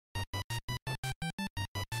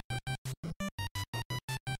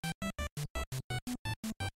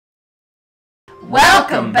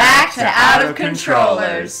Welcome back to Out of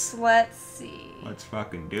Controllers. Let's see. Let's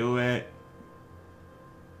fucking do it.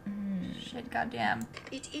 Shit, goddamn.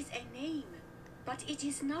 It is a name, but it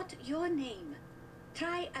is not your name.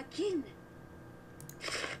 Try again.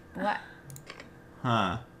 What?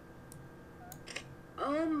 Huh.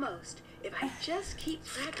 Almost. If I just keep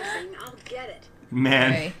practicing, I'll get it.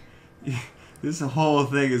 Man, this whole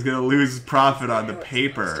thing is gonna lose profit on the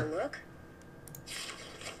paper.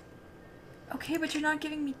 Okay, but you're not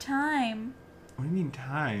giving me time. What do you mean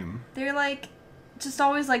time? They're like, just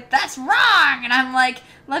always like, that's wrong! And I'm like,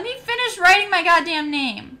 let me finish writing my goddamn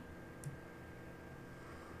name.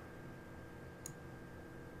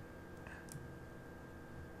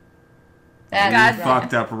 That's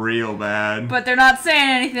fucked up real bad. But they're not saying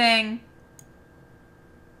anything.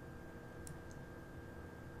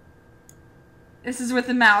 This is with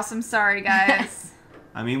the mouse, I'm sorry, guys.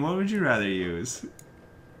 I mean, what would you rather use?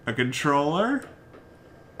 A controller?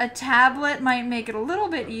 A tablet might make it a little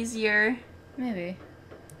bit easier. Maybe.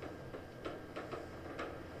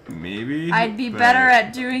 Maybe? I'd be better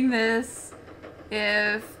at doing this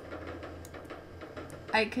if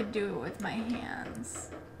I could do it with my hands.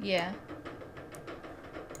 Yeah.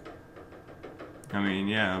 I mean,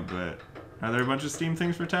 yeah, but are there a bunch of Steam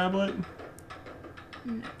things for tablet?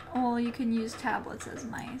 No. Well, you can use tablets as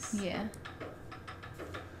mice. Yeah.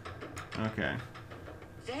 Okay.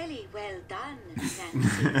 Very well done,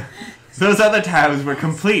 Nancy. Those other tabs were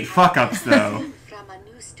complete fuck-ups, though. From a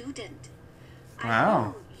new student. Wow. I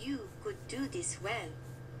know you could do this well.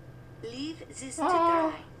 Leave this to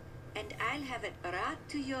dry, and I'll have it brought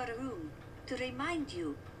to your room to remind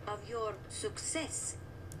you of your success.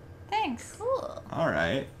 Thanks. Cool.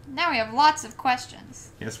 Alright. Now we have lots of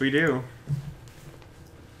questions. Yes, we do.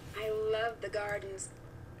 I love the gardens.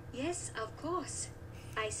 Yes, of course.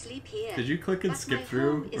 I sleep here. Did you click and but skip my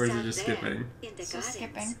through, home or is it out just there skipping? In the It's just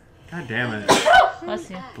gardens. skipping. God damn it. Bless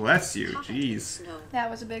you. Bless you, Covered in jeez. snow. That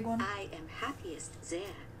was a big one. I am happiest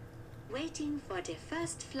there, waiting for the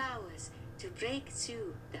first flowers to break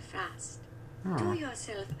through the frost. Oh. Do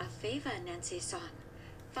yourself a favor, Nancy-san.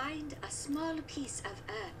 Find a small piece of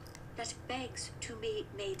earth that begs to be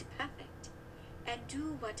made perfect, and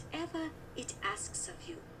do whatever it asks of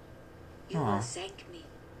you. You Aw. will thank me.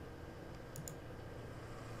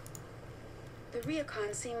 The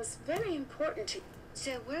Ryukon seems very important to you.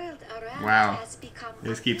 The world around Wow. has become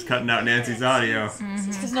This a keeps million cutting out Nancy's better audio. since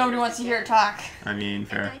Because nobody wants to hear her talk. I mean, And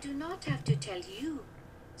fair. I do not have to tell you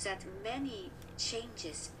that many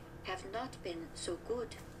changes have not been so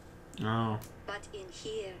good. Oh. But in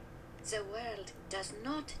here, the world does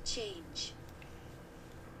not change.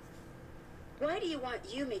 Why do you want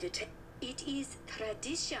Yumi to take? It is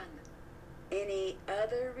tradition. Any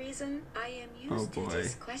other reason? I am used to boy.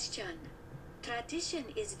 this question. Tradition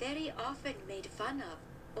is very often made fun of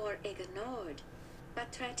or ignored.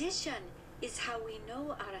 But tradition is how we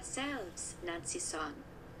know ourselves, Nancy-san.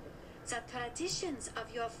 The traditions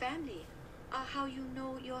of your family are how you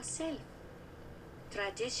know yourself.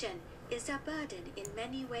 Tradition is a burden in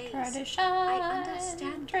many ways. Tradition. I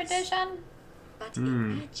understand this. Tradition. But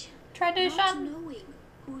imagine not Tradition. knowing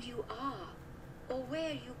who you are or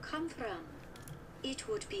where you come from. It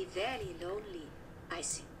would be very lonely, I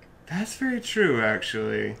think. That's very true,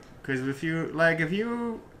 actually. Because if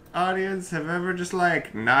you, audience, have ever just,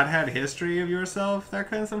 like, not had history of yourself, that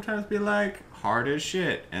can sometimes be, like, hard as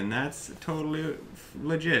shit. And that's totally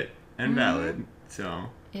legit and valid. So,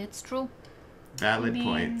 It's true. valid I mean-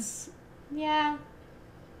 points. Yeah.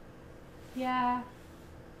 Yeah.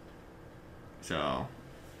 So,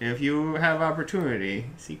 if you have opportunity,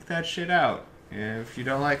 seek that shit out. If you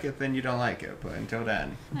don't like it, then you don't like it. But until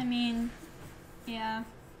then, I mean, yeah.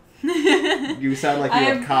 you sound like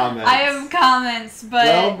you have comments. I have comments, but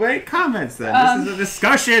Well, wait, comments then. This is a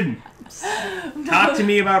discussion. Talk to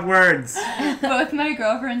me about words. both my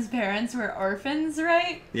girlfriend's parents were orphans,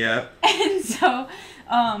 right? Yep. And so,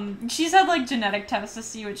 she's had like genetic tests to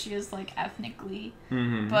see what she is like ethnically.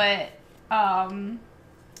 Mm-hmm. But,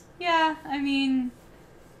 yeah, I mean,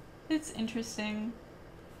 it's interesting.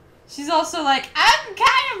 She's also like, I'm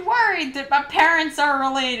kind of worried that my parents are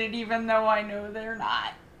related, even though I know they're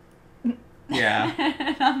not. Yeah.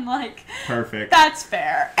 And I'm like, Perfect. that's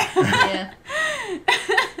fair. Yeah.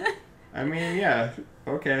 I mean, yeah.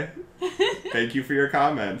 Okay. Thank you for your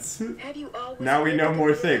comments. Have you always Now we know lived more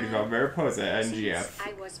in things Iran? about Mariposa and Since GF.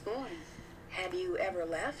 I was born. Have you ever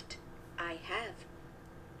left? I have.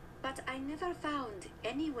 But I never found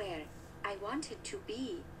anywhere I wanted to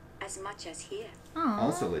be as much as here. Aww.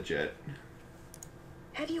 Also legit.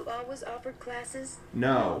 Have you always offered classes?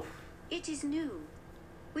 No. It is new.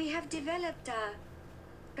 We have developed a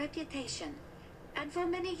reputation. And for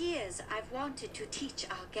many years, I've wanted to teach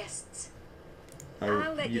our guests. Oh,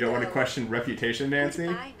 I'll let you you don't want to go. question reputation, Nancy?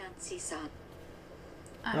 Goodbye, Nancy-san.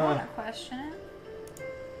 I don't want to question it.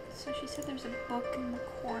 So she said there's a book in the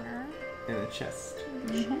corner. In the chest. In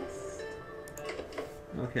the chest.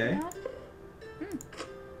 Okay.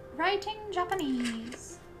 Writing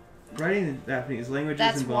Japanese. Writing in Japanese languages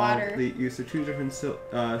That's involve water. the use of two different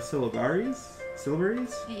syllabaries?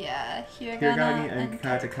 Syllabaries? Yeah, Hiragana and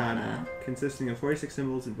katakana, consisting of 46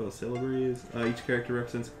 symbols in both syllabaries. Each character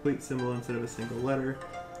represents a complete symbol instead of a single letter.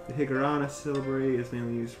 The hiragana syllabary is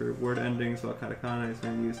mainly used for word endings, while katakana is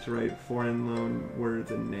mainly used to write foreign loan words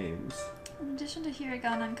and names. In addition to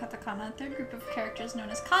hiragana and katakana, a third group of characters known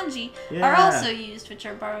as kanji are Yeah. also used, which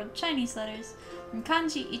are borrowed Chinese letters. In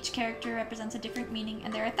kanji, each character represents a different meaning,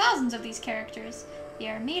 and there are thousands of these characters. They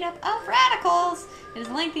are made up of radicals. It is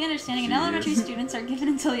a lengthy understanding, and Jeez. elementary students are given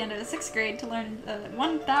until the end of the 6th grade to learn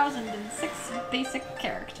 1,006 basic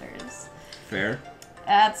characters. Fair.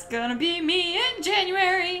 That's gonna be me in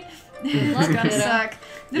January. It's Love gonna it. suck.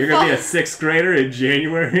 You're gonna be a 6th grader in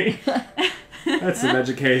January? That's some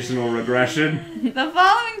educational regression. The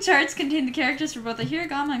following charts contain the characters for both the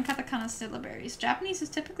hiragana and katakana syllabaries. Japanese is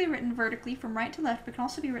typically written vertically from right to left, but can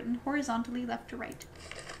also be written horizontally left to right.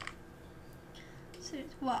 So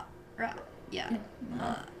it's wa, ra, yeah.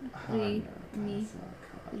 Ri, mi,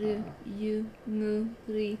 ru, yu, mu,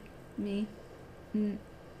 ri, mi, n,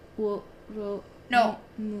 wo, ro, No.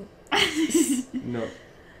 mu, No.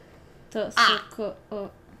 to, so, ko,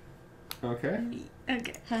 o, Okay.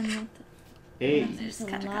 Okay. hanata. A, There's There's a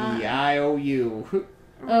katakana. E, I, O, U.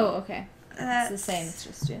 Oh, okay. It's That's the same, it's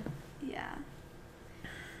just, yeah. Yeah.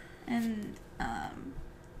 And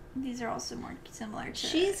these are also more similar to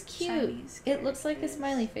She's cute. Chinese It looks like a characters.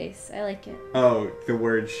 smiley face. I like it. Oh, the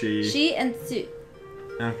word she. She and Tsu.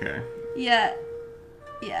 Okay. Yeah.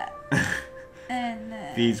 Yeah. And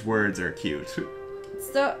These words are cute.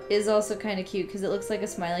 So is also kind of cute because it looks like a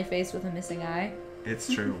smiley face with a missing eye,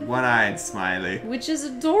 It's true. One-eyed smiley. which is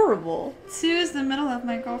adorable. Sue is the middle of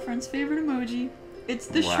my girlfriend's favorite emoji. It's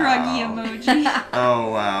the Wow. shruggy emoji.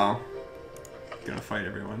 Oh, wow. Gonna fight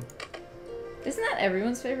everyone. Isn't that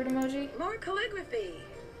everyone's favorite emoji? More calligraphy.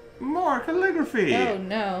 More calligraphy! Oh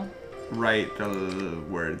no. Write the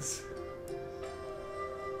words.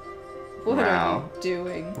 What Wow. are you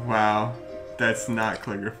doing? Wow. That's not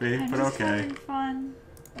calligraphy, I'm but just okay. having fun.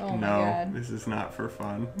 Oh my No, god. this is not for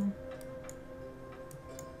fun.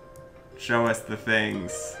 Show us the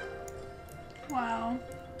things. Wow.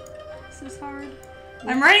 This is hard.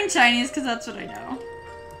 I'm writing Chinese because that's what I know.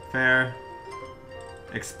 Fair.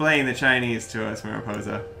 Explain the Chinese to us,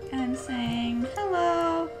 Mariposa. I'm saying,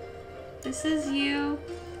 hello, this is you.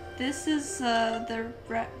 This is the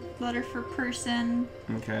letter for person.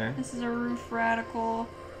 Okay. This is a roof radical.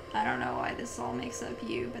 I don't know why this all makes up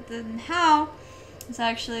you, but then how is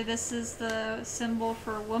actually this is the symbol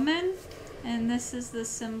for woman, and this is the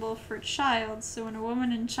symbol for child. So when a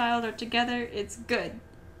woman and child are together, it's good.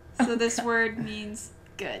 So this word means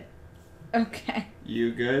good. Okay.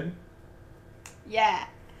 You good? Yeah.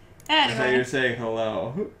 I thought you were Anyway. saying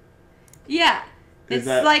hello. Yeah. Is It's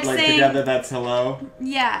that like saying together that's hello?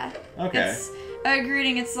 yeah. Okay. It's a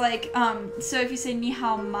greeting. It's like so if you say ni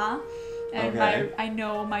hao ma, and Okay. I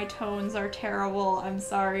know my tones are terrible. I'm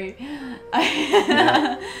sorry.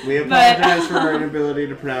 Yeah. We apologize for our inability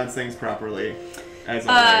to pronounce things properly, as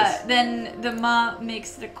always. Then the ma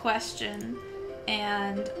makes it a question,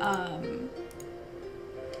 and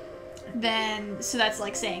then so that's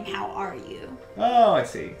like saying how are you? Oh, I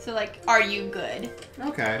see. So like are you good?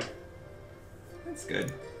 Okay. That's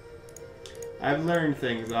good. I've learned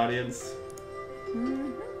things, audience.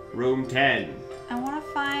 Room 10. I want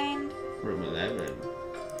to find. Room 11.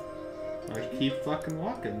 I keep fucking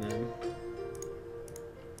walking then.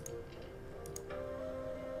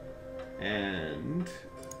 And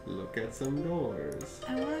look at some doors.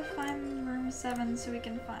 I want to find room 7 so we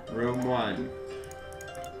can find. Room 1.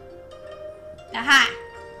 Aha!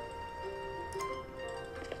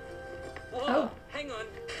 Whoa, Oh. hang on.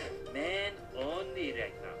 Men only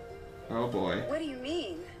right now. Oh boy. What do you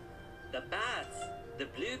mean? The bats. The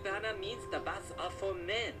blue banner means the bats are for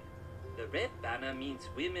men. The red banner means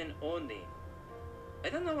women only. I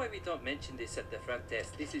don't know why we don't mention this at the front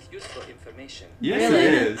desk. This is useful information. Yes, Really?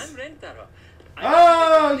 it I'm is. Rentaro.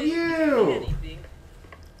 Oh, I you! anything.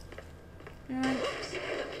 Cute.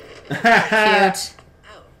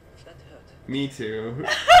 Ow, that hurt. Me too.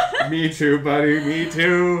 Me too, buddy. Me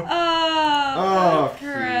too. Oh, Oh,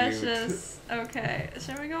 precious. Okay,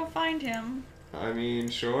 shall we go find him? I mean,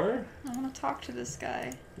 sure. I want to talk to this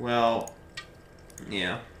guy. Well,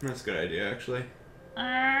 yeah, that's a good idea, actually.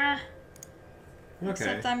 Okay.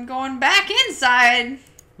 Except I'm going back inside.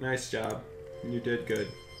 Nice job. You did good.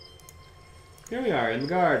 Here we are in the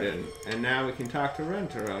garden, and now we can talk to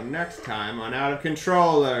Rentaro next time on Out of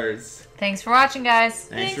Controllers. Thanks for watching, guys.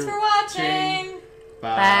 Thanks for watching.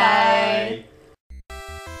 Bye. Bye.